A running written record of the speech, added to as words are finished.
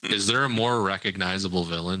Is there a more recognizable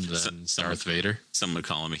villain than Darth Vader? Some would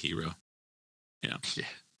call him a hero. Yeah. Okay.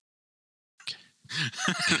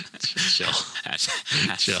 Chill.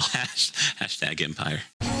 Hashtag Empire.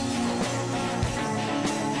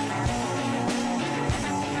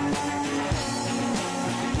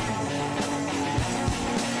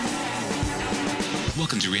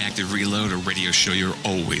 Welcome to Reactive Reload, a radio show you're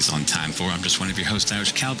always on time for. I'm just one of your hosts,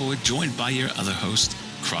 Irish Cowboy, joined by your other host,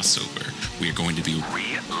 Crossover. We are going to be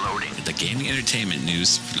reloading the gaming entertainment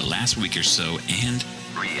news for the last week or so and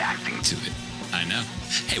reacting to it. I know.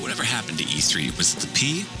 Hey, whatever happened to E3? Was it the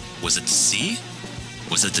P? Was it the C?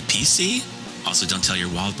 Was it the PC? Also, don't tell your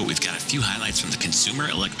wallet, but we've got a few highlights from the Consumer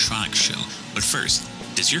Electronics Show. But first,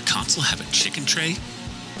 does your console have a chicken tray?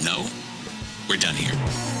 No? We're done here.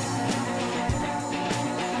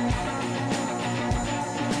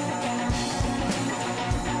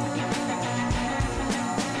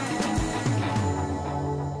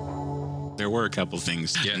 There were a couple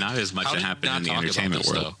things. Yeah. Not as much that happened in the entertainment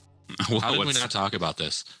world. How did we not talk about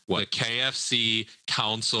this? What? The KFC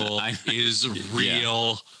console is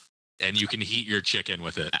real, and you can heat your chicken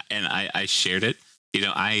with it. And I shared it. You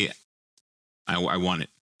know, I want it.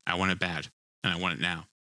 I want it bad, and I want it now.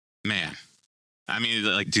 Man, I mean,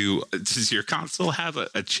 like, does your console have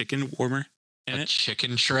a chicken warmer in it? A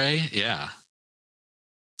chicken tray? Yeah.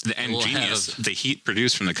 And genius, the heat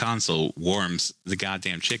produced from the console warms the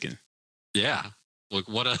goddamn chicken. Yeah. Look,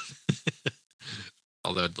 what a...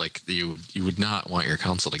 Although, like, you would not want your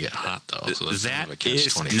console to get hot, though. So that's that kind of a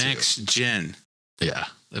catch-22. Is next gen. Yeah,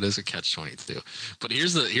 that is a catch-22. But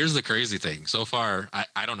here's the crazy thing. So far,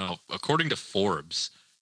 I don't know. According to Forbes,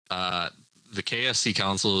 the KFC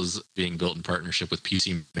console is being built in partnership with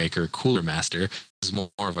PC maker Cooler Master. It's more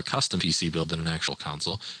of a custom PC build than an actual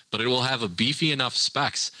console. But it will have a beefy enough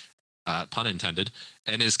specs, pun intended,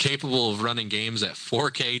 and is capable of running games at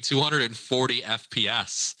 4K 240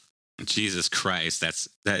 FPS. Jesus Christ, that's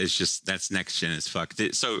next gen as fuck.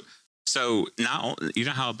 So now, you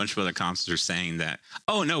know how a bunch of other consoles are saying that,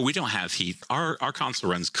 oh no, we don't have heat. Our console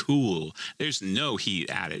runs cool. There's no heat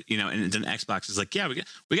at it, you know. And then Xbox is like, yeah,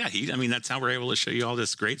 we got heat. I mean, that's how we're able to show you all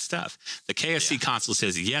this great stuff. The KFC console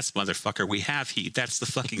says, yes, motherfucker, we have heat. That's the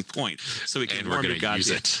fucking point. So we can warm your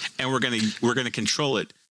goddamn, and we're gonna control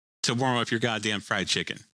it to warm up your goddamn fried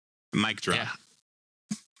chicken. Mic drop. Yeah.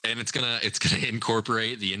 And it's gonna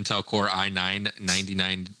incorporate the Intel Core i9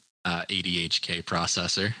 9980HK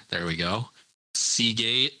processor. There we go.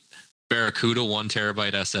 Seagate Barracuda 1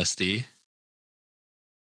 terabyte SSD.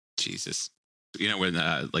 Jesus, you know when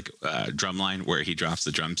Drumline where he drops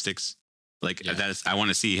the drumsticks, that is. I want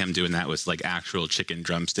to see him doing that with like actual chicken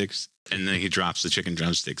drumsticks, and then he drops the chicken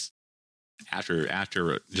drumsticks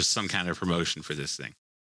after just some kind of promotion for this thing.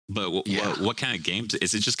 But what kind of games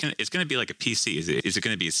is it? Just it's going to be like a PC? Is it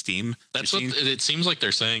going to be a Steam? That's machine? What it seems like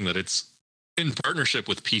they're saying, that it's in partnership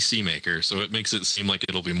with PC Maker, so it makes it seem like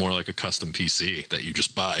it'll be more like a custom PC that you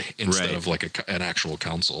just buy instead of like an actual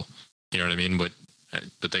console. You know what I mean? But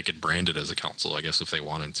they could brand it as a console, I guess, if they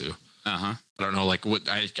wanted to. I don't know. Like what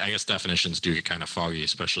I guess definitions do get kind of foggy,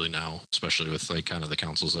 especially with like kind of the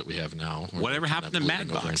consoles that we have now. Whatever happened to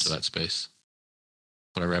Madbox? Into that space.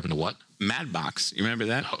 Whatever happened to what? Madbox. You remember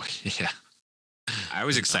that? Oh, yeah. I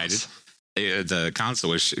was excited. The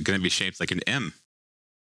console was going to be shaped like an M,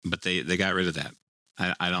 but they got rid of that.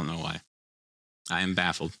 I don't know why. I am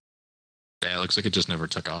baffled. Yeah, it looks like it just never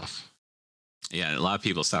took off. Yeah, a lot of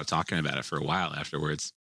people stopped talking about it for a while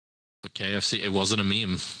afterwards. But KFC, it wasn't a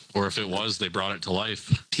meme. Or if it was, they brought it to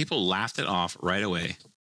life. People laughed it off right away.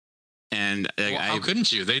 And how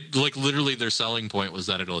couldn't you? They literally their selling point was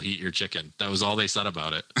that it'll heat your chicken. That was all they said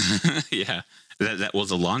about it. Yeah, that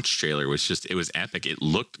was a launch trailer. It was epic. It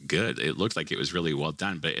looked good. It looked like it was really well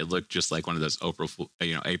done, but it looked just like one of those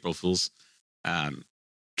April Fool's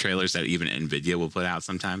trailers that even Nvidia will put out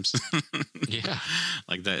sometimes. Yeah,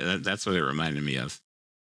 like that. That's what it reminded me of.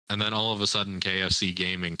 And then all of a sudden, KFC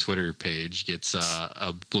Gaming Twitter page gets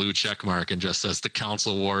a blue check mark and just says, the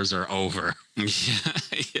console wars are over.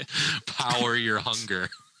 Yeah. Power your hunger.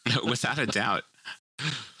 Without a doubt.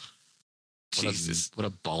 Jesus. What a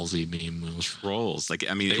ballsy meme move. Trolls. Like,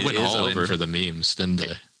 I mean, they went all in for the memes, didn't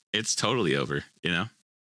they? It's totally over, you know?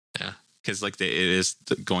 Yeah. Because, like, it is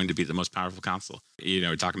going to be the most powerful console. You know,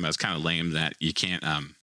 we're talking about it's kind of lame that you can't...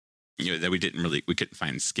 that we couldn't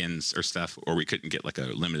find skins or stuff, or we couldn't get like a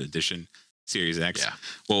limited edition Series X. Yeah.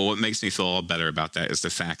 Well, what makes me feel all better about that is the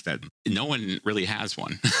fact that no one really has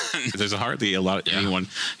one. There's hardly anyone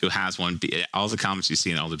who has one. All the comments you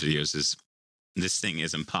see in all the videos is this thing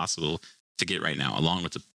is impossible to get right now, along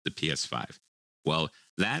with the PS5. Well,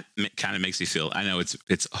 that kind of makes me feel. I know it's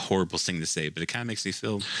a horrible thing to say, but it kind of makes me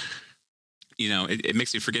feel. It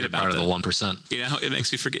makes me forget about part of the 1%. It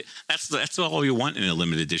makes me forget. That's all you want in a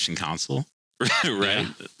limited edition console, right?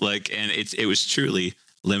 Yeah. And it was truly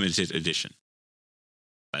limited edition.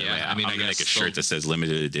 By the way, I mean, I'm gonna make a shirt that says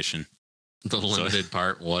limited edition. The limited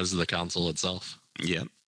part was the console itself. Yeah.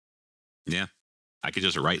 I could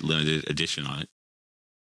just write limited edition on it.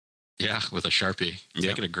 Yeah, with a Sharpie.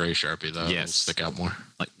 Make it a gray Sharpie though. Yes, it'll stick out more.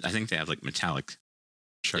 Like I think they have like metallic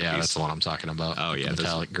Sharpies. Yeah, that's the one I'm talking about. Oh yeah, the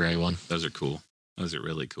metallic gray one. Those are cool. Those are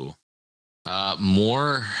really cool.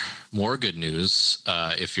 More good news.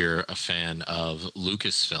 If you're a fan of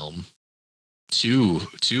Lucasfilm,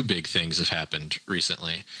 two big things have happened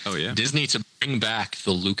recently. Oh yeah, Disney to bring back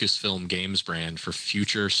the Lucasfilm Games brand for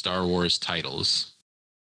future Star Wars titles.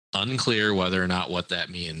 Unclear whether or not what that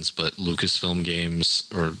means, but Lucasfilm Games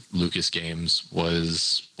or Lucas Games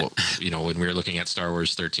was, when we were looking at Star Wars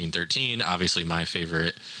 1313, obviously my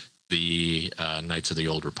favorite, the Knights of the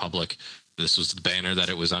Old Republic. This was the banner that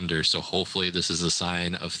it was under. So hopefully this is a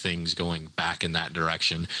sign of things going back in that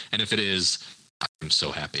direction. And if it is, I'm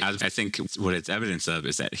so happy. I think what it's evidence of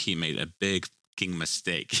is that he made a big fucking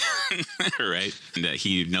mistake, right? And that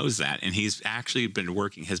he knows that, and he's actually been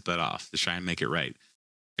working his butt off to try and make it right.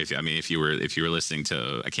 If you were listening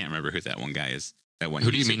to, I can't remember who that one guy is. That one. Who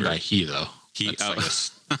do you mean by he though? He. I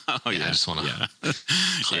just want to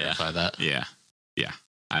clarify that. Yeah.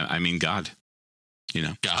 I mean God.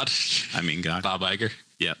 God. I mean God. Bob Iger.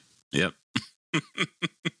 Yep.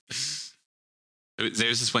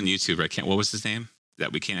 There's this one YouTuber. What was his name?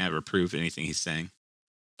 That we can't ever prove anything he's saying.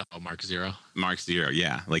 Oh, Mark Zero. Mark Zero.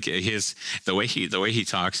 Yeah. Like the way he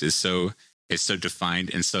talks is so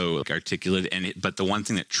defined and so articulate. But the one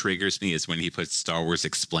thing that triggers me is when he puts Star Wars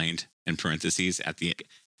Explained in parentheses at the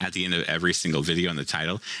end of every single video in the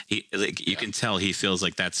title. You can tell he feels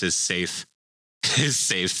like that's his safe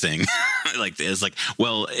thing.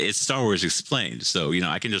 It's Star Wars Explained, so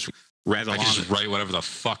I can just read along. I can just write whatever the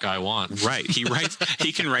fuck I want. Right. He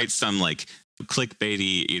can write some like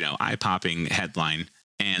clickbaity, eye-popping headline,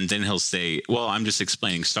 and then he'll say, well, I'm just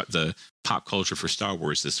explaining the pop culture for Star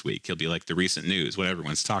Wars this week. He'll be like the recent news, what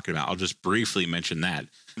everyone's talking about. I'll just briefly mention that.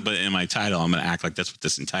 But in my title, I'm going to act like that's what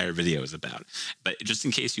this entire video is about. But just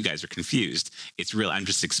in case you guys are confused, it's real. I'm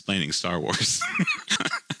just explaining Star Wars. I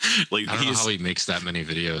don't know how he makes that many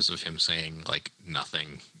videos of him saying like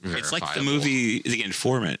nothing verifiable. It's like the movie The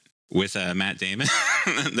Informant with Matt Damon.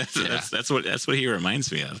 That's what he reminds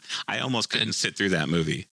me of. I almost couldn't sit through that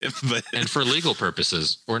movie. But and for legal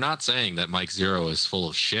purposes, we're not saying that Mike Zero is full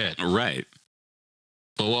of shit. Right.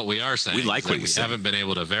 But what we are saying we haven't been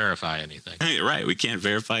able to verify anything. Right. We can't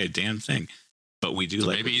verify a damn thing. But we do. So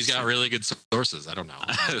maybe he's got really good sources. I don't know.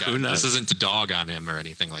 Who knows? This isn't to dog on him or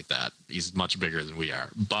anything like that. He's much bigger than we are.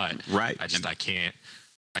 But right.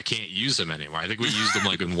 I can't use him anymore. I think we used him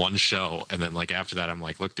like in one show, and then like after that, I'm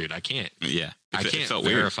like, look, dude, I can't. Yeah, I can't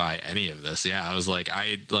verify any of this. Yeah, I was like,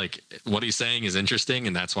 what he's saying is interesting,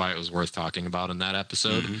 and that's why it was worth talking about in that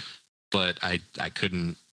episode. Mm-hmm. But I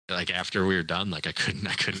couldn't. Like after we were done, like I couldn't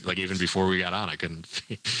like even before we got on, I couldn't.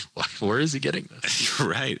 Where is he getting this?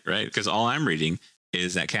 Right. Because all I'm reading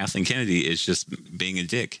is that Kathleen Kennedy is just being a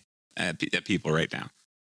dick at people right now.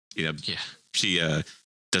 She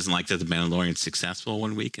doesn't like that the Mandalorian's successful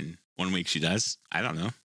 1 week, and 1 week she does. I don't know.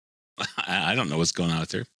 I don't know what's going on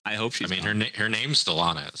with her. I hope she's. I mean, her name's still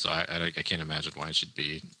on it, so I can't imagine why she'd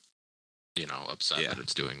be, upset that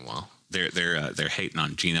it's doing well. They're hating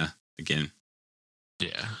on Gina again.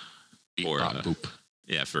 Yeah. Or boop.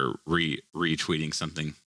 Yeah, for retweeting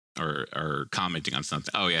something or commenting on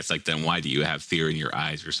something. Oh yeah, it's like, then why do you have fear in your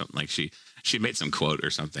eyes or something? Like she made some quote or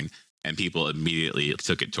something, and people immediately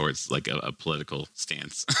took it towards like a political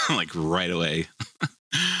stance, like right away.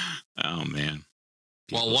 Oh man.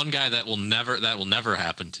 Well, one guy that will never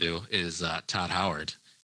happen to is Todd Howard.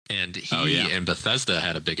 And he and Bethesda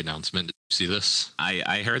had a big announcement. Did you see this?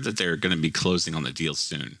 I heard that they're going to be closing on the deal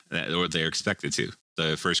soon, or they're expected to.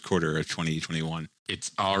 The first quarter of 2021.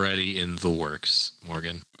 It's already in the works,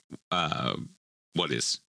 Morgan. What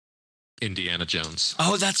is? Indiana Jones.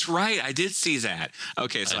 Oh, that's right. I did see that.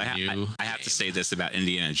 Okay, so I have to say this about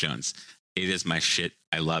Indiana Jones. It is my shit.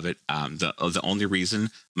 I love it. The only reason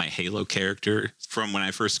my Halo character, from when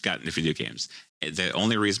I first got into video games, the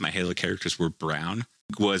only reason my Halo characters were brown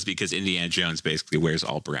was because Indiana Jones basically wears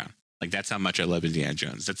all brown. Like, that's how much I love Indiana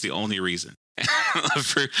Jones. That's the only reason.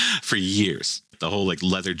 for years, the whole like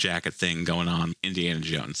leather jacket thing going on. Indiana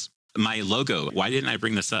Jones. My logo. Why didn't I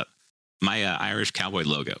bring this up? My Irish cowboy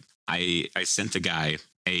logo. I sent a guy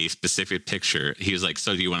a specific picture. He was like,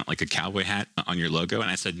 so do you want like a cowboy hat on your logo?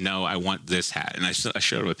 And I said, no, I want this hat. And I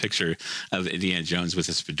showed him a picture of Indiana Jones with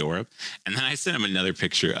his fedora. And then I sent him another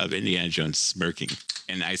picture of Indiana Jones smirking.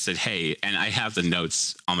 And I said, hey, and I have the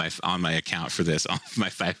notes on my account for this, on my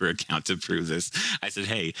Fiverr account to prove this. I said,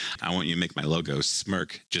 hey, I want you to make my logo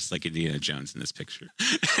smirk just like Indiana Jones in this picture.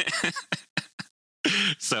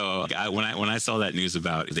 So when I saw that news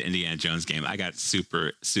about the Indiana Jones game, I got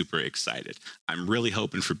super, super excited. I'm really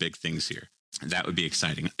hoping for big things here. That would be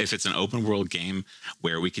exciting. If it's an open world game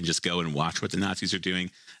where we can just go and watch what the Nazis are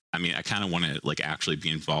doing, I mean, I kind of want to like actually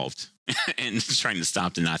be involved in trying to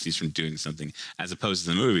stop the Nazis from doing something, as opposed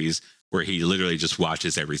to the movies where he literally just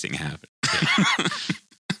watches everything happen.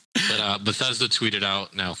 But Bethesda tweeted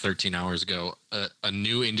out now 13 hours ago, a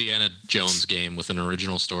new Indiana Jones game with an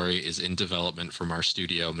original story is in development from our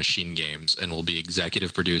studio, Machine Games, and will be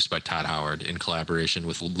executive produced by Todd Howard in collaboration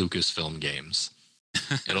with Lucasfilm Games.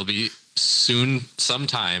 It'll be soon,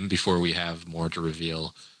 sometime before we have more to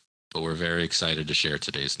reveal, but we're very excited to share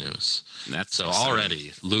today's news. That's so exciting.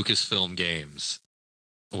 Already, Lucasfilm Games,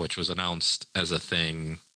 which was announced as a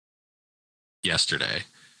thing yesterday,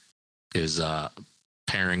 is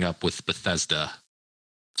pairing up with Bethesda.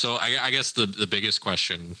 So I guess the biggest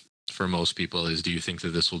question for most people is, do you think that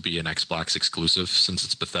this will be an Xbox exclusive since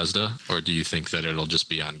it's Bethesda, or do you think that it'll just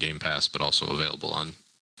be on Game Pass but also available on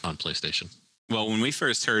PlayStation? Well, when we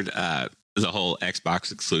first heard the whole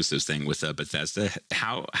Xbox exclusives thing with Bethesda,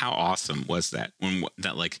 how awesome was that? When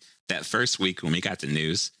that first week when we got the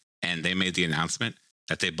news and they made the announcement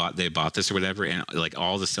that they bought this or whatever, and like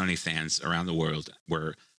all the Sony fans around the world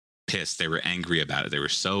were pissed. They were angry about it. They were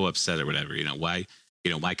so upset or whatever. Why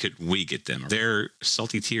couldn't we get them? Their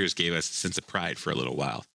salty tears gave us a sense of pride for a little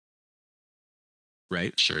while.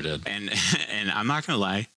 Right? Sure did. And I'm not going to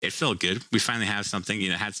lie, it felt good. We finally have something,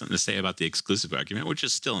 had something to say about the exclusive argument, which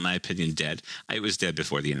is still, in my opinion, dead. It was dead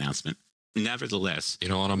before the announcement. Nevertheless. You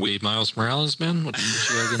don't want to beat Miles Morales, man? What do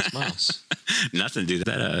you got against Miles? Nothing, dude.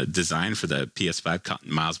 That design for the PS5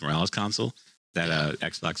 Miles Morales console that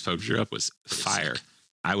Xbox posted up was fire.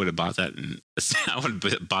 I would have bought that in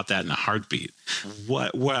a heartbeat.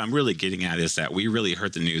 What I'm really getting at is that we really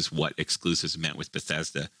heard the news what exclusives meant with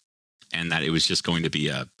Bethesda, and that it was just going to be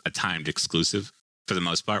a timed exclusive for the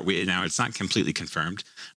most part. Now it's not completely confirmed,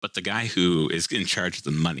 but the guy who is in charge of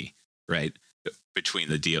the money, right, between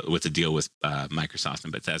the deal with Microsoft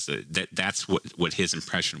and Bethesda, that's what his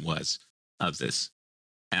impression was of this.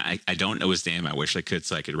 And I don't know his name. I wish I could,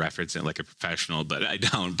 so I could reference it like a professional, but I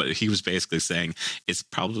don't. But he was basically saying it's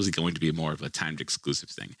probably going to be more of a timed exclusive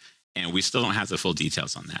thing. And we still don't have the full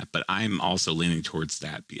details on that. But I'm also leaning towards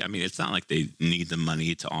that. I mean, it's not like they need the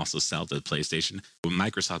money to also sell to the PlayStation. When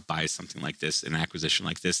Microsoft buys something like this, an acquisition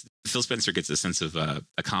like this, Phil Spencer gets a sense of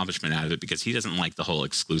accomplishment out of it because he doesn't like the whole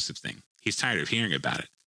exclusive thing. He's tired of hearing about it.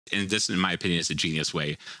 And this, in my opinion, is a genius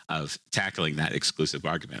way of tackling that exclusive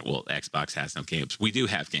argument. Well, Xbox has no games. We do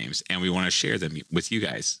have games, and we want to share them with you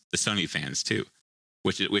guys, the Sony fans, too,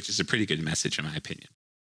 which is a pretty good message, in my opinion.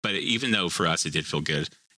 But even though for us it did feel good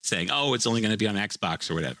saying, oh, it's only going to be on Xbox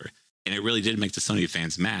or whatever, and it really did make the Sony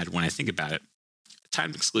fans mad when I think about it, a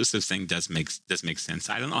timed exclusive thing does make sense.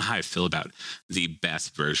 I don't know how I feel about the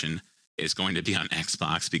best version is going to be on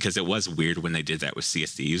Xbox, because it was weird when they did that with Sea of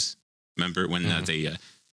Thieves. Remember when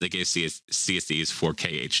they gave Sea of Thieves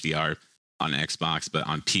 4K HDR on Xbox, but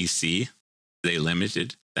on PC, they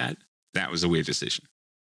limited that. That was a weird decision,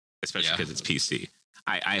 especially because it's PC.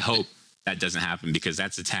 I hope that doesn't happen, because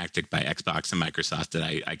that's a tactic by Xbox and Microsoft that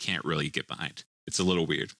I can't really get behind. It's a little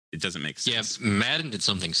weird. It doesn't make sense. Yeah, Madden did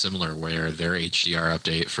something similar where their HDR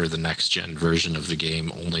update for the next-gen version of the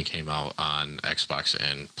game only came out on Xbox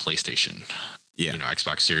and PlayStation. Yeah.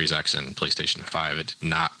 Xbox Series X and PlayStation 5. It did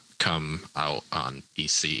not come out on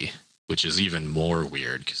PC, which is even more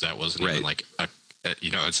weird, because that wasn't even like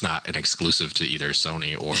it's not an exclusive to either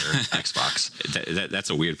Sony or Xbox.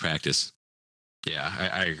 That's a weird practice. Yeah,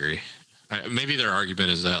 I agree. Maybe their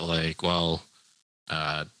argument is that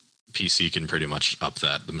PC can pretty much up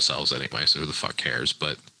that themselves anyway, so who the fuck cares?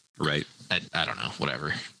 But right, I don't know,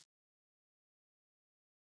 whatever.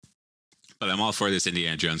 But I'm all for this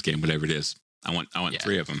Indiana Jones game, whatever it is. I want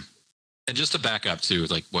 3 of them. And just to back up to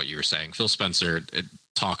like what you were saying, Phil Spencer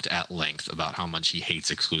talked at length about how much he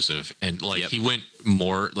hates exclusive, and he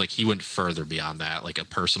went further beyond that, like a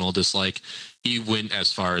personal dislike. He went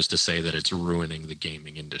as far as to say that it's ruining the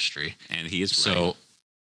gaming industry, and he is so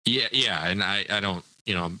right. Yeah, and I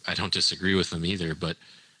don't disagree with him either. But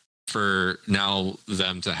for now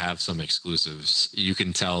them to have some exclusives, you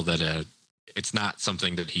can tell that it's not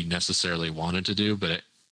something that he necessarily wanted to do, but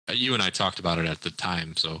You and I talked about it at the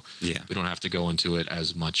time, so Yeah. we don't have to go into it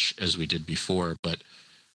as much as we did before. But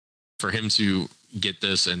for him to get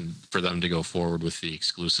this and for them to go forward with the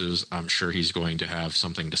exclusives, I'm sure he's going to have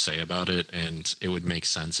something to say about it, and it would make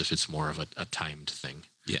sense if it's more of a timed thing.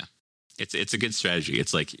 Yeah, it's a good strategy.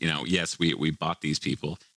 It's like, yes, we bought these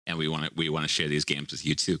people, and we want to share these games with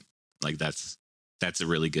you too. Like that's a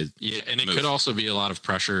really good and it move. could also be a lot of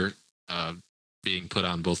pressure being put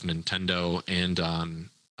on both Nintendo and on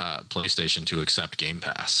PlayStation to accept Game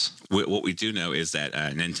Pass. What we do know is that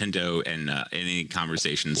Nintendo and any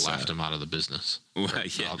conversations laughed him out of the business.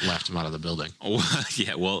 Laughed him out of the building.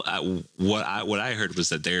 Yeah. Well, what I heard was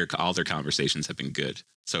that all their conversations have been good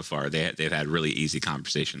so far. They've had really easy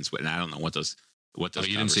conversations, and I don't know what those. You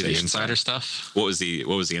didn't see the insider stuff? What was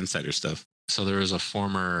the insider stuff? So there was a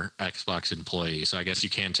former Xbox employee. So I guess you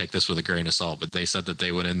can take this with a grain of salt, but they said that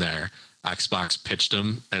they went in there. Xbox pitched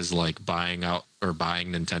them as like buying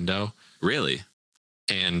Nintendo. Really?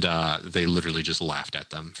 And they literally just laughed at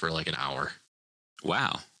them for like an hour.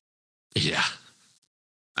 Wow. Yeah.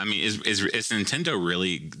 I mean, is Nintendo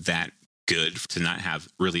really that good to not have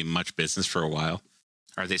really much business for a while?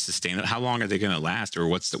 Are they sustainable? How long are they going to last? Or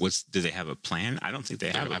do they have a plan? I don't think they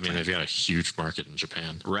have. I mean, they've got a huge market in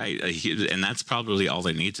Japan, right? And that's probably all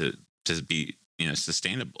they need to be,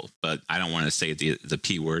 sustainable. But I don't want to say the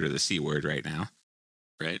P word or the C word right now,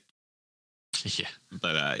 right? Yeah.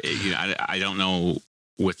 But I don't know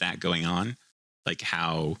with that going on, like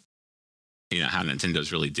how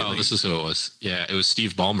Nintendo's really doing. Oh, this is who it was. Yeah, it was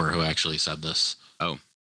Steve Ballmer who actually said this. Oh,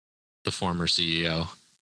 the former CEO.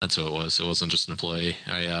 That's who it was. It wasn't just an employee.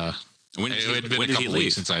 When did he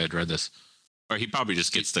leave? Since I had read this. Or he probably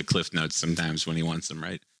just gets the cliff notes sometimes when he wants them,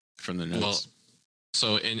 right? From the notes. Well,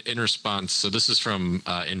 so in response, so this is from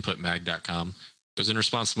inputmag.com. It was in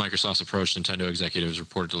response to Microsoft's approach, Nintendo executives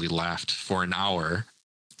reportedly laughed for an hour.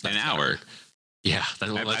 An hour? Yeah,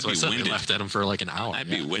 that's what I said. They laughed at him for like an hour. I'd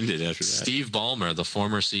be winded after that. Steve Ballmer, the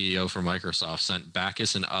former CEO for Microsoft, sent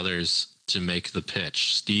Backus and others to make the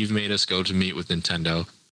pitch. Steve made us go to meet with Nintendo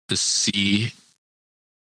to see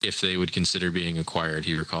if they would consider being acquired,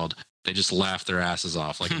 he recalled. They just laughed their asses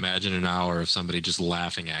off. Like, imagine an hour of somebody just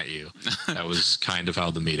laughing at you. That was kind of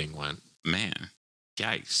how the meeting went. Man,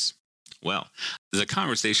 yikes. Well, the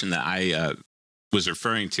conversation that I was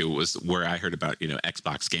referring to was where I heard about,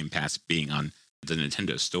 Xbox Game Pass being on the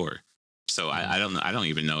Nintendo store. So I don't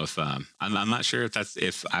even know if I'm not sure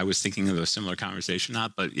if I was thinking of a similar conversation or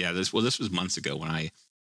not. But yeah, this was months ago when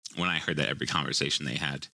I heard that every conversation they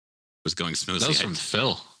had was going smoothly. That was from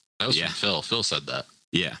Phil. From Phil. Phil said that.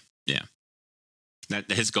 Yeah. That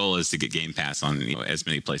his goal is to get Game Pass on as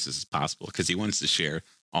many places as possible because he wants to share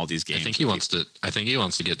all these games. I think he wants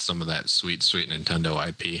to get some of that sweet Nintendo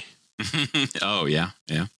IP. Oh yeah.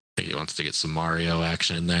 I think he wants to get some Mario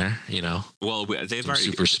action in there. Well, they've already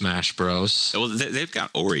Super Smash Bros. Well, they've got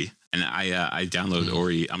Ori, and I downloaded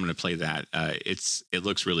Ori. I'm going to play that. It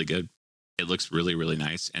looks really good. It looks really, really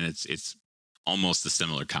nice, and it's almost a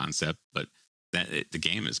similar concept, but the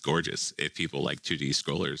game is gorgeous. If people like 2D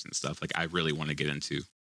scrollers and stuff, like I really want to get into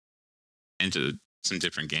some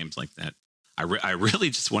different games like that. I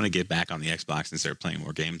really just want to get back on the Xbox and start playing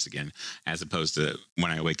more games again, as opposed to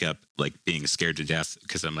when I wake up like being scared to death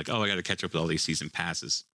because I'm like, oh, I got to catch up with all these season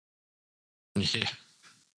passes. Yeah.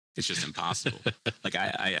 It's just impossible. Like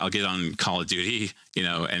I'll get on Call of Duty,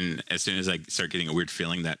 and as soon as I start getting a weird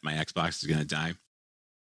feeling that my Xbox is going to die,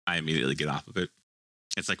 I immediately get off of it.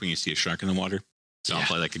 It's like when you see a shark in the water. So I'll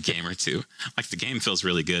play like a game or two. Like the game feels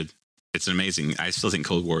really good. It's amazing. I still think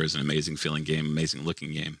Cold War is an amazing feeling game, amazing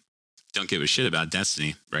looking game. Don't give a shit about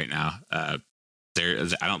Destiny right now. I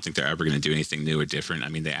don't think they're ever going to do anything new or different. I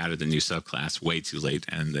mean, they added the new subclass way too late,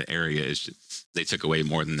 and the area they took away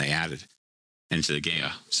more than they added into the game.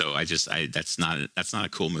 Yeah. So that's not a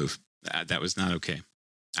cool move. That was not okay.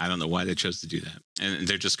 I don't know why they chose to do that. And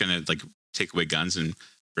they're just going to like take away guns and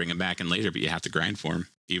bring them back in later, but you have to grind for them,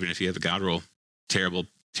 even if you have a god roll. Terrible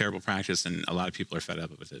practice, and a lot of people are fed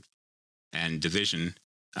up with it. And Division,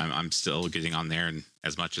 I'm still getting on there, and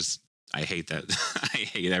as much as I hate that, I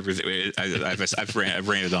hate everything. I've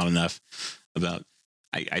ranted on enough about.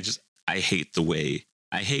 I hate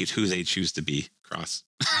who they choose to be. Cross.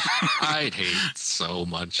 I'd hate so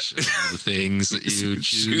much of the things that you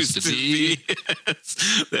choose to be.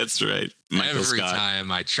 That's right. Every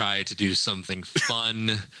time I try to do something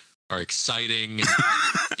fun or exciting,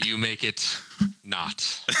 you make it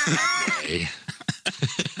not that way.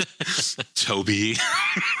 Toby.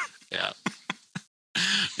 Yeah.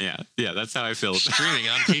 Yeah, that's how I feel. Streaming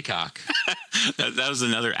on Peacock. that was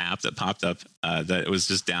another app that popped up that was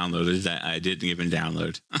just downloaded that I didn't even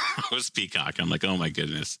download. It was Peacock. I'm like, oh my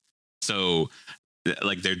goodness. So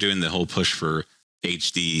like they're doing the whole push for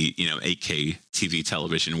HD, 8K TV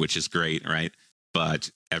television, which is great, right?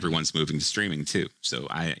 But everyone's moving to streaming too. So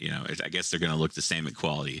I guess they're going to look the same at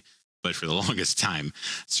quality. But for the longest time,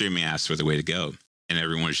 streaming apps were the way to go, and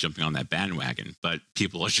everyone is jumping on that bandwagon. But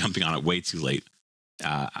people are jumping on it way too late,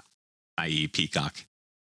 i.e., Peacock.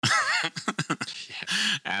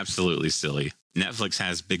 Absolutely silly. Netflix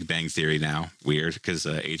has Big Bang Theory now. Weird, because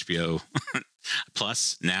HBO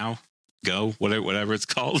Plus now Go, whatever it's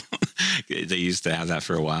called. They used to have that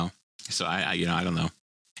for a while. So I don't know.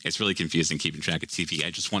 It's really confusing keeping track of TV.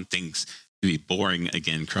 I just want things to be boring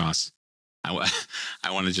again. Cross. I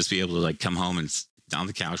want to just be able to like come home and down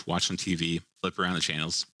the couch, watch some TV, flip around the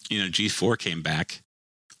channels. G4 came back.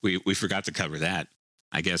 We forgot to cover that.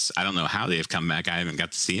 I guess I don't know how they have come back. I haven't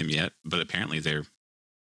got to see them yet, but apparently they're.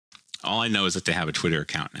 All I know is that they have a Twitter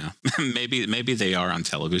account now. maybe they are on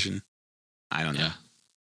television. I don't know. Yeah.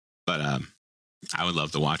 But I would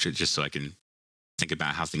love to watch it just so I can think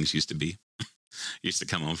about how things used to be. Used to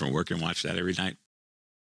come home from work and watch that every night.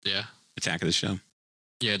 Yeah. Attack of the Show.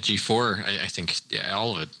 Yeah, G4. I think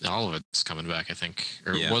all of it's coming back. I think,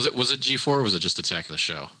 or yeah. was it G4 or was it just Attack of the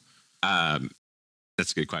Show?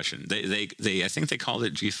 That's a good question. They I think they called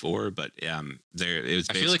it G4, but it was.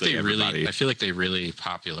 I feel like they really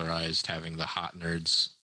popularized having the hot nerds.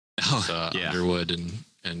 With, Underwood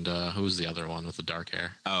and who was the other one with the dark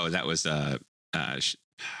hair? Oh, that was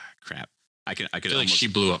crap. I could feel like she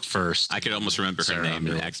blew up first. I could almost remember her name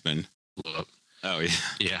in X-Men. Blew up. Oh yeah.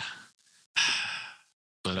 Yeah.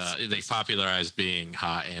 But they popularized being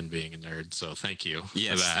hot and being a nerd, so thank you for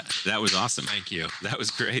that. That was awesome. Thank you. That was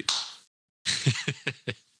great.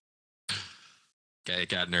 Okay,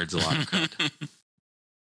 got nerds a lot of credit.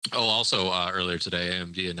 Oh, also earlier today,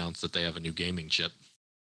 AMD announced that they have a new gaming chip.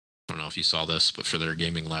 I don't know if you saw this, but for their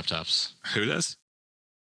gaming laptops. Who does?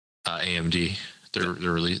 AMD.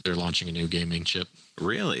 They're launching a new gaming chip.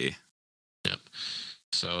 Really? Yep.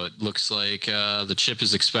 So it looks like the chip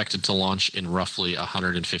is expected to launch in roughly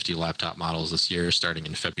 150 laptop models this year, starting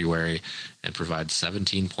in February, and provide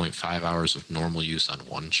 17.5 hours of normal use on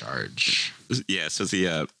one charge. Yeah, so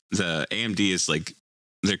the AMD is like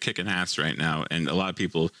they're kicking ass right now, and a lot of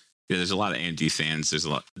people. Yeah, there's a lot of AMD fans. There's a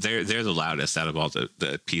lot. They're the loudest out of all the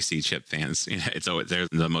PC chip fans. They're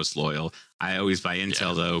the most loyal. I always buy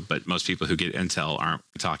Intel though, but most people who get Intel aren't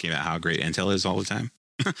talking about how great Intel is all the time.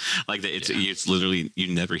 Like it's literally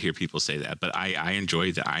you never hear people say that. But I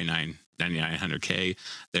enjoy the i9 9900K.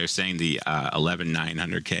 They're saying the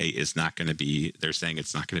 11900K is not going to be. They're saying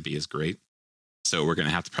it's not going to be as great. So we're going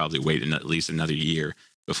to have to probably wait at least another year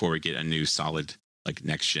before we get a new solid like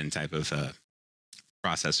next gen type of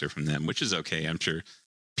processor from them, which is okay. I'm sure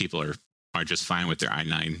people are just fine with their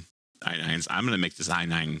i9s. I'm going to make this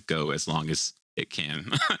i9 go as long as it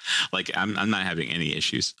can. Like I'm not having any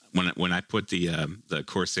issues when I put the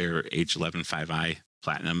Corsair H11 5i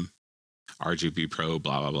Platinum RGB Pro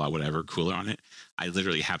blah blah blah whatever cooler on it. I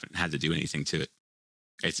literally haven't had to do anything to it.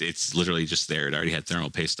 It's literally just there. It already had thermal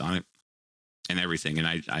paste on it and everything, and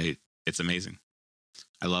I it's amazing.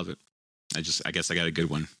 I love it. I guess I got a good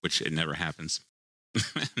one, which it never happens.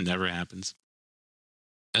 Never happens.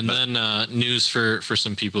 And then news for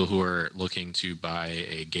some people who are looking to buy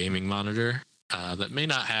a gaming monitor that may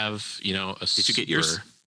not have, a super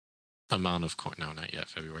amount of coin. No, not yet.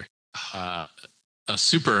 February. A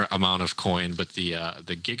super amount of coin, but the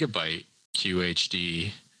Gigabyte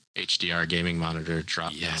QHD HDR gaming monitor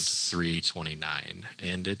dropped down to $329,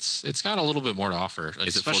 and it's got a little bit more to offer,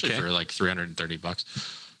 especially for like $330.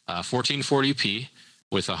 1440p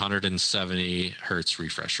with 170 hertz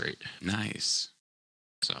refresh rate. Nice.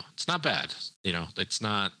 So it's not bad. It's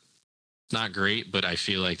not great, but I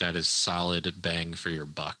feel like that is solid bang for your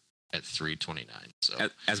buck at $329. So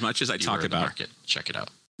as much as I talk about market, check it out.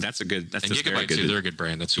 That's Gigabyte too. They're a good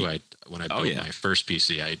brand. That's who when I built my first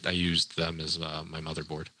PC, I used them as my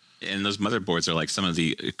motherboard. And those motherboards are like some of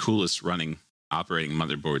the coolest operating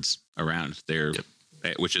motherboards around.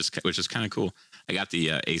 Which is kind of cool. I got the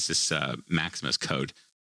Asus Maximus code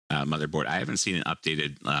motherboard. I haven't seen an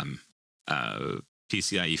updated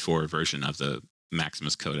PCIe 4 version of the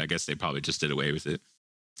Maximus code. I guess they probably just did away with it.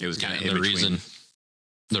 It was kind of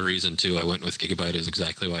the reason too I went with Gigabyte is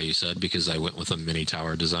exactly why you said, because I went with a mini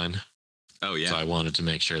tower design. Oh yeah. So I wanted to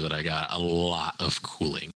make sure that I got a lot of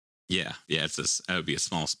cooling. Yeah. That would be a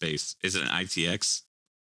small space. Is it an ITX?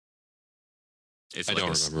 I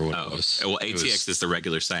don't remember what it was. Well, ATX is the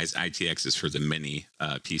regular size. ITX is for the mini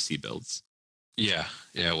PC builds. Yeah,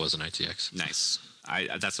 it was an ITX. Nice.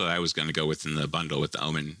 That's what I was going to go with in the bundle with the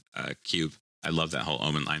Omen cube. I love that whole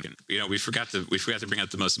Omen line. You know, we forgot to bring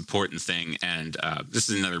up the most important thing, and this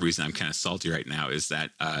is another reason I'm kind of salty right now. Is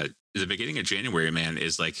that the beginning of January, man,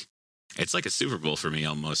 is like it's like a Super Bowl for me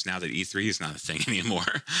almost. Now that E3 is not a thing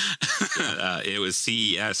anymore. It was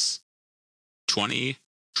CES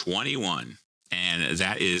 2021, and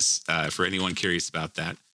that is for anyone curious about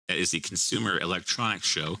that. That is the Consumer Electronics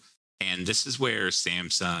Show, and this is where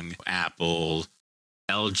Samsung, Apple,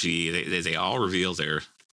 LG, they all reveal their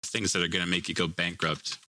things that are going to make you go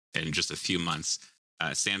bankrupt in just a few months.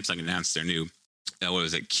 Samsung announced their new, what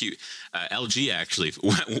was it? LG actually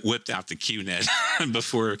whipped out the QNET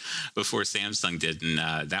before Samsung did,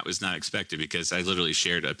 and that was not expected because I literally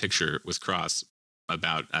shared a picture with Cross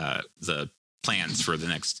about the plans for the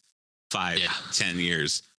next 5-10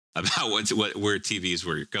 years about where TVs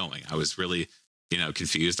were going. I was really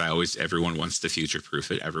confused. Everyone wants to future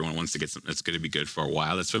proof it. Everyone wants to get something that's going to be good for a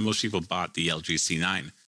while. That's why most people bought the LG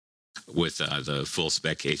C9 with the full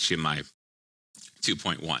spec HDMI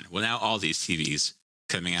 2.1. Well, now all these TVs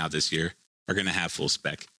coming out this year are going to have full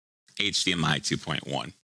spec HDMI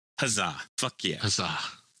 2.1. Huzzah! Fuck yeah! Huzzah!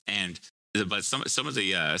 But some of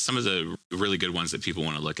the really good ones that people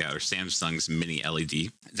want to look at are Samsung's mini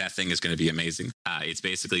LED. That thing is going to be amazing. It's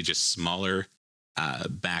basically just smaller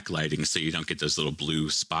backlighting, so you don't get those little blue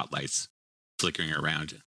spotlights flickering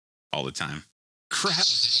around all the time. Crap!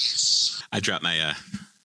 I dropped my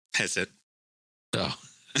headset. Oh.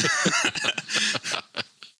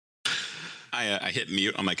 I hit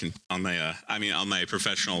mute on my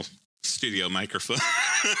professional studio microphone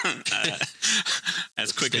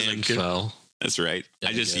as quick as I could. Fell. That's right.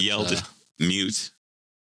 I just yelled mute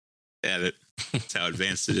at it. That's how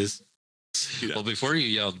advanced it is. Well, before you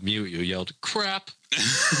yelled mute, you yelled crap.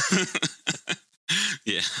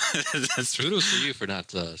 Yeah, that's true. Kudos for you for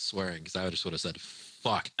not swearing, because I just would have said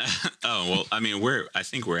fuck. Oh well, I mean, I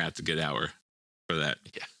think we're at the good hour for that.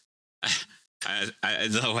 Yeah.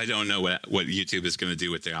 Though I don't know what YouTube is going to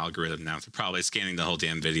do with their algorithm now. They're probably scanning the whole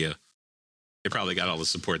damn video. They probably got all the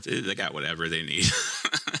support. They got whatever they need.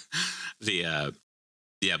 There's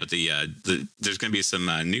going to be some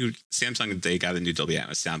new Samsung. They got a new Dolby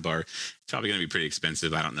Atmos soundbar. It's probably going to be pretty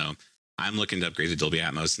expensive. I don't know. I'm looking to upgrade to Dolby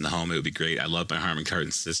Atmos in the home. It would be great. I love my Harman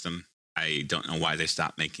Kardon system. I don't know why they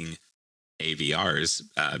stopped making AVRs,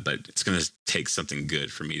 but it's going to take something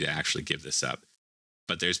good for me to actually give this up.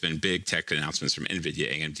 But there's been big tech announcements from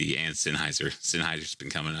NVIDIA, AMD, and Sennheiser. Sennheiser's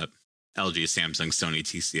been coming up. LG, Samsung, Sony,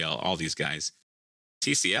 TCL, all these guys.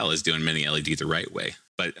 TCL is doing mini LED the right way.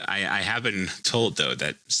 But I have been told, though,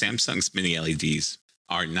 that Samsung's mini LEDs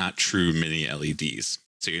are not true mini LEDs.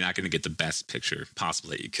 So you're not going to get the best picture possible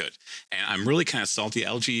that you could. And I'm really kind of salty.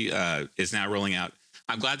 LG is now rolling out.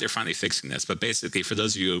 I'm glad they're finally fixing this. But basically, for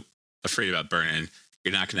those of you afraid about burn-in,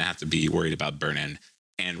 you're not going to have to be worried about burn-in.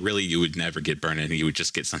 And really, you would never get burn-in. You would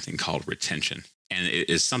just get something called retention. And it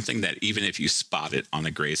is something that even if you spot it on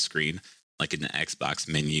a gray screen, like in the Xbox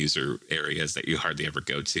menus or areas that you hardly ever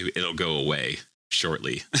go to, it'll go away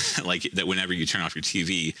shortly. Like that whenever you turn off your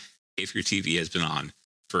TV, if your TV has been on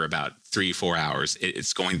for about 3-4 hours,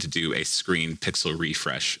 it's going to do a screen pixel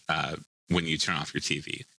refresh when you turn off your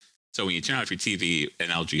TV. So when you turn off your TV, an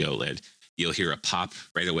LG OLED, you'll hear a pop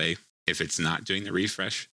right away if it's not doing the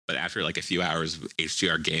refresh. But after like a few hours of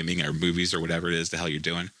HDR gaming or movies or whatever it is the hell you're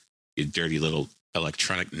doing, you dirty little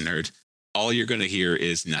electronic nerd, all you're going to hear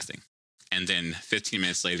is nothing. And then 15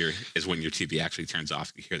 minutes later is when your TV actually turns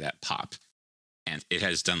off. You hear that pop. And it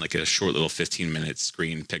has done like a short little 15-minute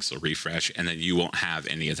screen pixel refresh. And then you won't have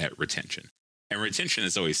any of that retention. And retention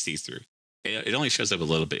is always see-through. It only shows up a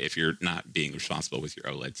little bit if you're not being responsible with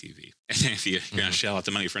your OLED TV. And if you're going to shell out the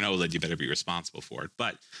money for an OLED, you better be responsible for it.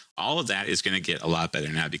 But all of that is going to get a lot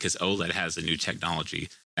better now because OLED has a new technology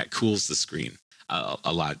that cools the screen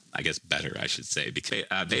a lot, I guess, better, I should say. Because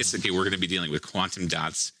basically, we're going to be dealing with quantum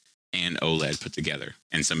dots and OLED put together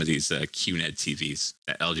and some of these QNED TVs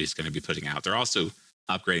that LG is going to be putting out. They're also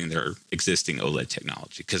upgrading their existing OLED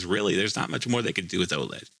technology because really, there's not much more they could do with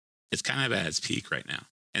OLED. It's kind of at its peak right now.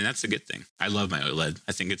 And that's a good thing. I love my OLED.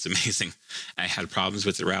 I think it's amazing. I had problems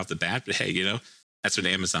with it right off the bat, but hey, that's when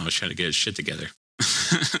Amazon was trying to get its shit together.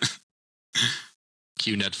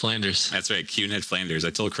 QNED Flanders. That's right, QNED Flanders.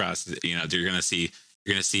 I told Cross, you're gonna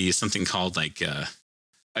see something called like it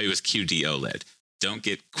was QD OLED. Don't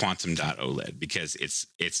get quantum dot OLED because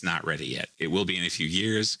it's not ready yet. It will be in a few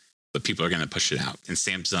years, but people are gonna push it out. And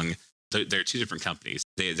Samsung, they're two different companies.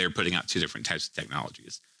 They're putting out two different types of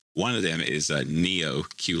technologies. One of them is Neo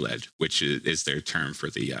QLED, which is their term for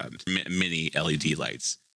the mini LED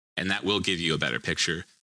lights. And that will give you a better picture,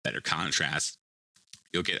 better contrast.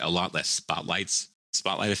 You'll get a lot less spotlights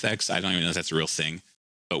spotlight effects. I don't even know if that's a real thing,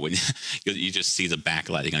 but when you just see the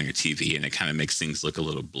backlighting on your TV and it kind of makes things look a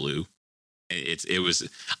little blue.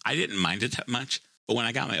 I didn't mind it that much, but when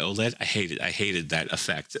I got my OLED, I hated that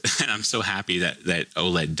effect. And I'm so happy that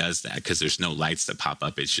OLED does that, because there's no lights that pop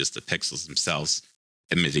up. It's just the pixels themselves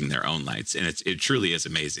emitting their own lights. And it truly is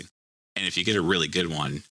amazing. And if you get a really good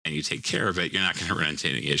one and you take care of it, you're not going to run into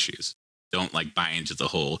any issues. Don't like buy into the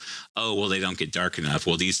whole, oh, well, they don't get dark enough.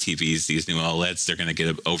 Well, these TVs, these new OLEDs, they're going to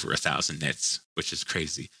get over 1,000 nits, which is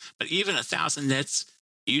crazy. But even 1,000 nits,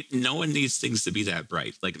 no one needs things to be that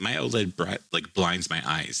bright. Like my OLED blinds my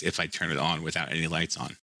eyes if I turn it on without any lights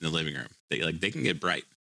on in the living room. They can get bright.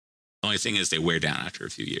 The only thing is they wear down after a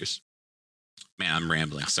few years. Man, I'm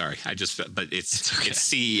rambling. Sorry. But it's okay. It's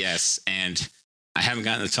CES, and I haven't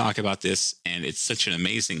gotten to talk about this, and it's such an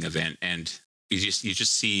amazing event, and you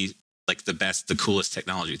just see like the coolest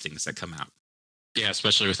technology things that come out. Yeah,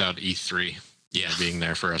 especially without E3. Yeah, being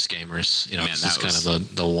there for us gamers. You know, man, it's kind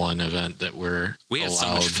of the one event that we had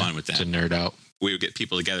so much fun with that to nerd out. We would get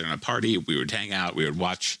people together in a party. We would hang out. We would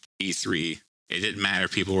watch E3. It didn't matter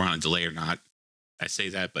if people were on a delay or not. I say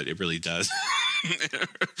that, but it really does.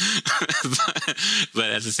 but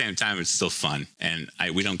at the same time, it's still fun, and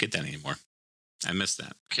we don't get that anymore. I miss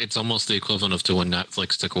that. It's almost the equivalent of to when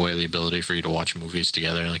Netflix took away the ability for you to watch movies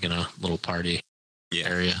together, like in a little party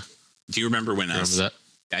area. Do you remember when remember that?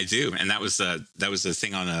 I do, and that was a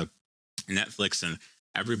thing on Netflix, and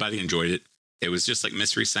everybody enjoyed it. It was just like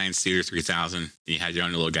Mystery Science Theater 3000. You had your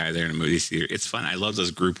own little guy there in a movie theater. It's fun. I love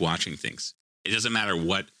those group watching things. It doesn't matter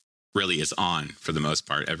what really is on for the most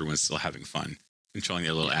part. Everyone's still having fun, controlling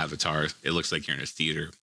their little avatar. It looks like you're in a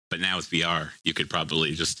theater. But now with VR, you could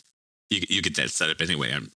probably just you get that set up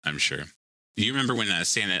anyway. I'm sure. Do you remember when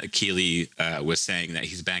Santa Keeley was saying that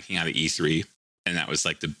he's backing out of E3, and that was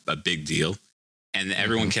like a big deal? And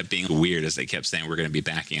everyone kept being weird as they kept saying, we're going to be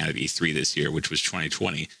backing out of E3 this year, which was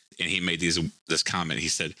 2020. And he made this comment. He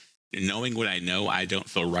said, knowing what I know, I don't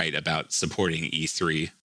feel right about supporting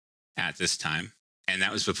E3 at this time. And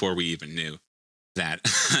that was before we even knew that,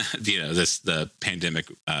 the pandemic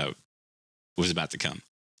was about to come.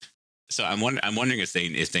 So I'm wondering if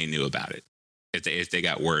they knew about it, if they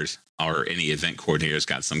got word, or any event coordinators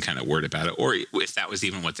got some kind of word about it, or if that was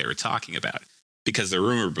even what they were talking about. Because the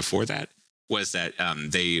rumor before that was that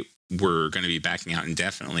they were going to be backing out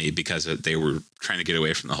indefinitely because they were trying to get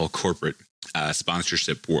away from the whole corporate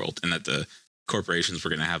sponsorship world, and that the corporations were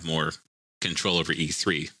going to have more control over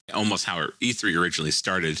E3. Almost how E3 originally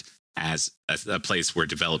started as a place where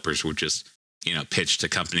developers would just, pitch to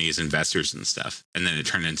companies, investors and stuff. And then it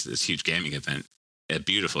turned into this huge gaming event, a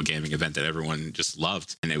beautiful gaming event that everyone just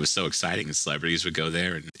loved. And it was so exciting, and celebrities would go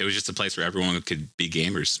there, and it was just a place where everyone could be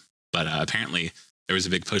gamers. But apparently there was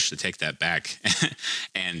a big push to take that back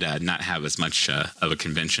and not have as much of a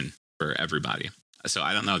convention for everybody. So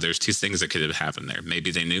I don't know. There's two things that could have happened there.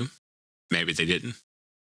 Maybe they knew, maybe they didn't.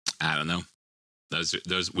 I don't know.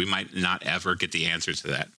 Those we might not ever get the answer to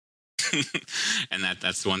that. And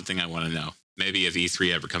that's the one thing I want to know. Maybe if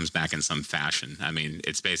E3 ever comes back in some fashion. I mean,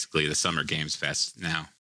 it's basically the Summer Games Fest now.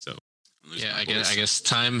 So yeah, I guess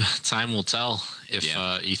time will tell if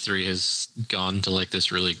E3 has gone to like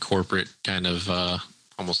this really corporate kind of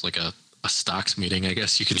almost like a stocks meeting, I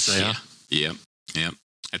guess you could say. Yeah.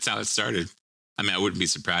 That's how it started. I mean, I wouldn't be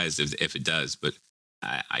surprised if it does, but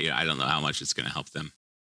I don't know how much it's going to help them.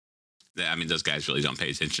 I mean, those guys really don't pay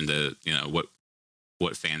attention to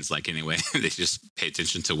what fans like anyway. They just pay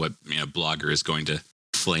attention to what blogger is going to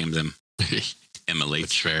flame them, emulate.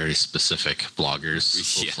 Which very specific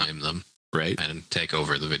bloggers will flame them, right, and take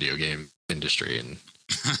over the video game industry and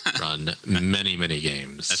run many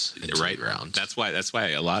games into the ground. That's why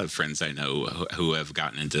a lot of friends I know who have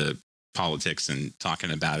gotten into politics and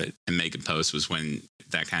talking about it and making posts was when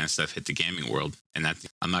that kind of stuff hit the gaming world. And that,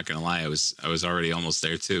 I'm not gonna lie, I was already almost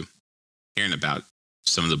there too, hearing about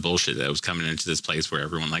some of the bullshit that was coming into this place where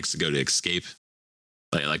everyone likes to go to escape.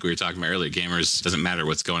 Like we were talking about earlier, gamers, doesn't matter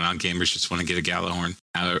what's going on. Gamers just want to get a Gallahorn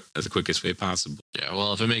out the quickest way possible. Yeah,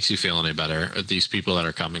 well, if it makes you feel any better, these people that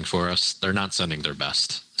are coming for us, they're not sending their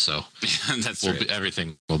best. So that's right.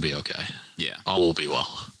 Everything will be okay. Yeah. All will be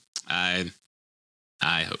well. I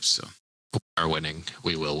hope so. We are winning.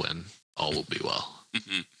 We will win. All will be well.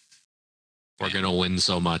 We're going to win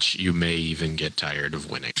so much, you may even get tired of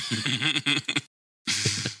winning.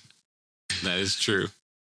 That is true.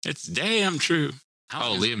 It's damn true.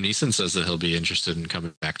 Liam Neeson says that he'll be interested in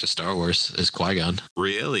coming back to Star Wars as Qui-Gon.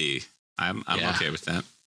 Really? I'm okay with that.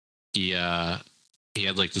 He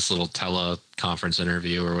had like this little teleconference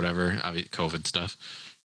interview or whatever, COVID stuff.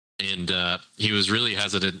 And he was really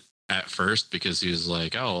hesitant at first because he was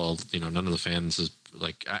like, none of the fans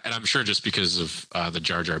like, and I'm sure just because of the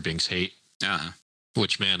Jar Jar Binks hate.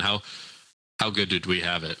 Which, man, how good did we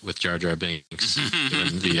have it with Jar Jar Binks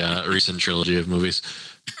in the recent trilogy of movies?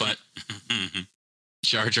 But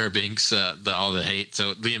Jar Jar Binks, all the hate.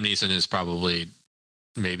 So Liam Neeson is probably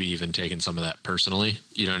maybe even taken some of that personally.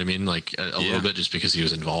 You know what I mean? Like a little bit, just because he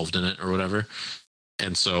was involved in it or whatever.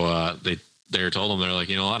 And so they told him, they're like,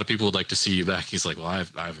 a lot of people would like to see you back. He's like, well, I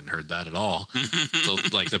haven't heard that at all. So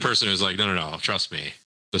like the person who's like, no, trust me,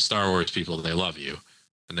 the Star Wars people, they love you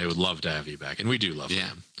and they would love to have you back. And we do love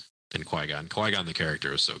him. And Qui-Gon, the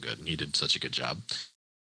character was so good and he did such a good job.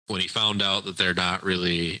 When he found out that they're not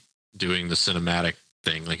really doing the cinematic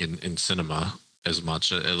thing, like in cinema as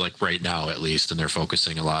much, like right now at least, and they're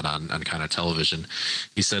focusing a lot on kind of television,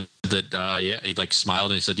 he said that he like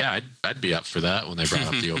smiled and he said, yeah, I'd be up for that when they brought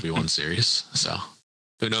up the Obi-Wan series. So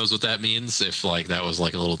who knows what that means, if like that was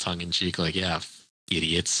like a little tongue-in-cheek, like, yeah,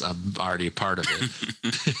 idiots, I'm already a part of it.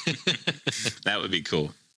 That would be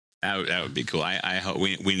cool. That would be cool. I hope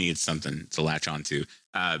we need something to latch on to.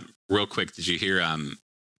 Real quick, did you hear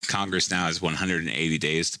Congress now has 180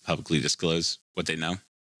 days to publicly disclose what they know?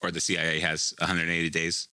 Or the CIA has 180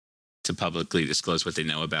 days to publicly disclose what they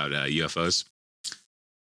know about UFOs.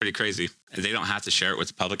 Pretty crazy. They don't have to share it with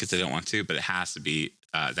the public if they don't want to, but it has to be.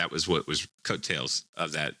 That was what was coattails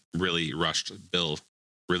of that really rushed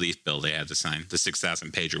relief bill they had to sign, the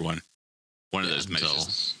 6,000-pager one. One of those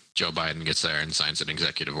measures. Joe Biden gets there and signs an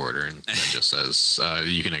executive order and it just says,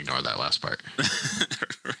 you can ignore that last part.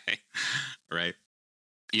 Right.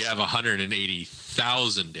 You have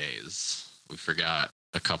 180,000 days. We forgot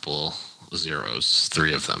a couple zeros,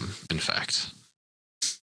 3 of them, in fact.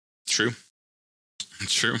 True.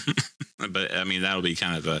 But I mean, that'll be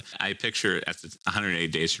kind of I picture at the 180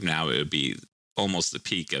 days from now, it would be almost the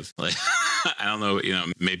peak of like, I don't know,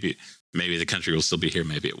 maybe the country will still be here.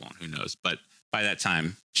 Maybe it won't, who knows? But by that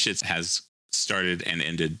time, shit has started and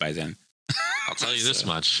ended by then. I'll tell you this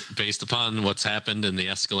much, based upon what's happened in the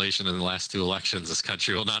escalation in the last 2 elections, this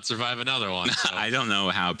country will not survive another one. So I don't know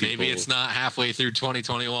how people... Maybe it's not halfway through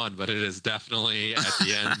 2021, but it is definitely at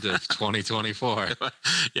the end of 2024.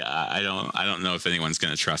 Yeah, I don't know if anyone's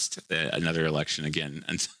going to trust another election again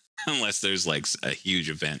unless there's like a huge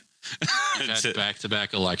event. We've had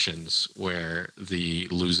back-to-back elections where the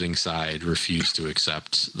losing side refused to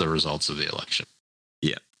accept the results of the election.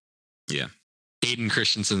 Yeah. Hayden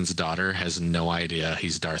Christensen's daughter has no idea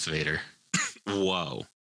he's Darth Vader. Whoa.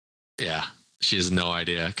 Yeah, she has no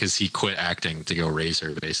idea because he quit acting to go raise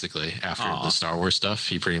her, basically, after the Star Wars stuff.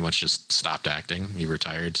 He pretty much just stopped acting. He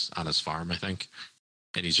retired on his farm, I think.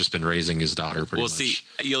 And he's just been raising his daughter pretty much. Well, see,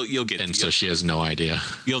 you'll get... And so she has no idea.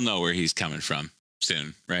 You'll know where he's coming from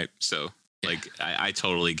soon, right? So, like, I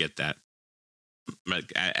totally get that.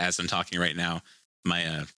 Like, as I'm talking right now,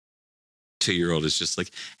 my 2-year-old is just like,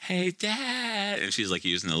 hey, Dad. And she's like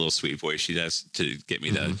using the little sweet voice she does to get me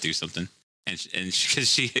to do something. And because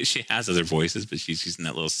she has other voices, but she's using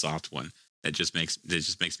that little soft one that just makes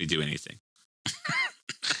me do anything.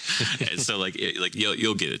 And so like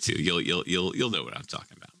you'll get it too. You'll know what I'm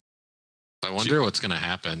talking about. I wonder what's going to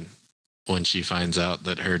happen when she finds out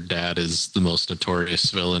that her dad is the most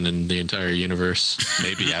notorious villain in the entire universe,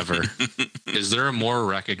 maybe ever. Is there a more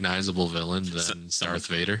recognizable villain than Darth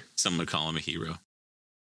Vader? Some would call him a hero.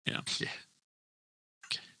 Yeah. Okay.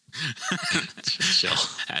 Chill.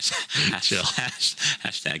 Chill.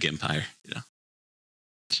 Hashtag Empire.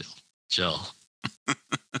 Chill.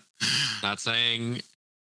 Not saying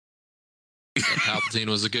that Palpatine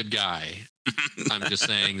was a good guy. I'm just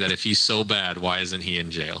saying that if he's so bad, why isn't he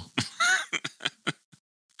in jail?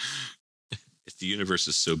 If the universe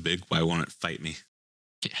is so big, why won't it fight me?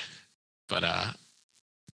 Yeah. But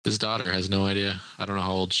his daughter has no idea. I don't know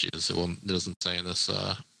how old she is. It doesn't say in this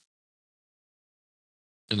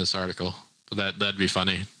article. But that'd be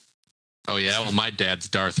funny. Oh yeah, well my dad's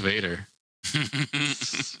Darth Vader.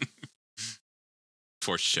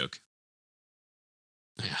 Force choke.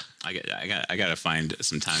 Yeah, I gotta find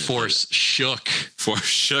some time. Force shook.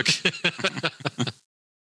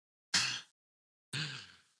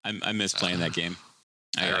 I miss playing that game.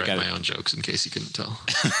 I write my own jokes in case you couldn't tell.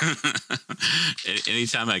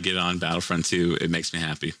 Anytime I get on Battlefront 2, it makes me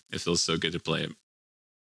happy. It feels so good to play it,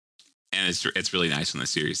 and it's really nice on the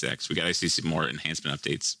Series X. We got to see some more enhancement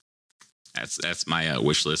updates. That's my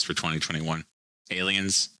wish list for 2021: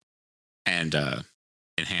 aliens and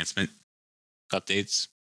enhancement updates.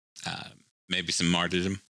 Maybe some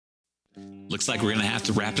martyrdom. Looks like we're going to have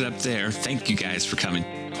to wrap it up there. Thank you guys for coming.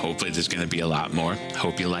 Hopefully there's going to be a lot more.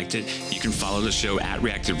 Hope you liked it. You can follow the show at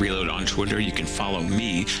Reactive Reload on Twitter. You can follow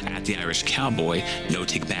me at The Irish Cowboy, No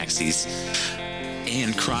Take Backsies,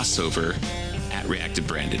 and Crossover at Reactive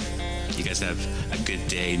Branded. You guys have a good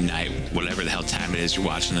day, night, whatever the hell time it is you're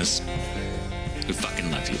watching this. We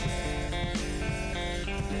fucking love you.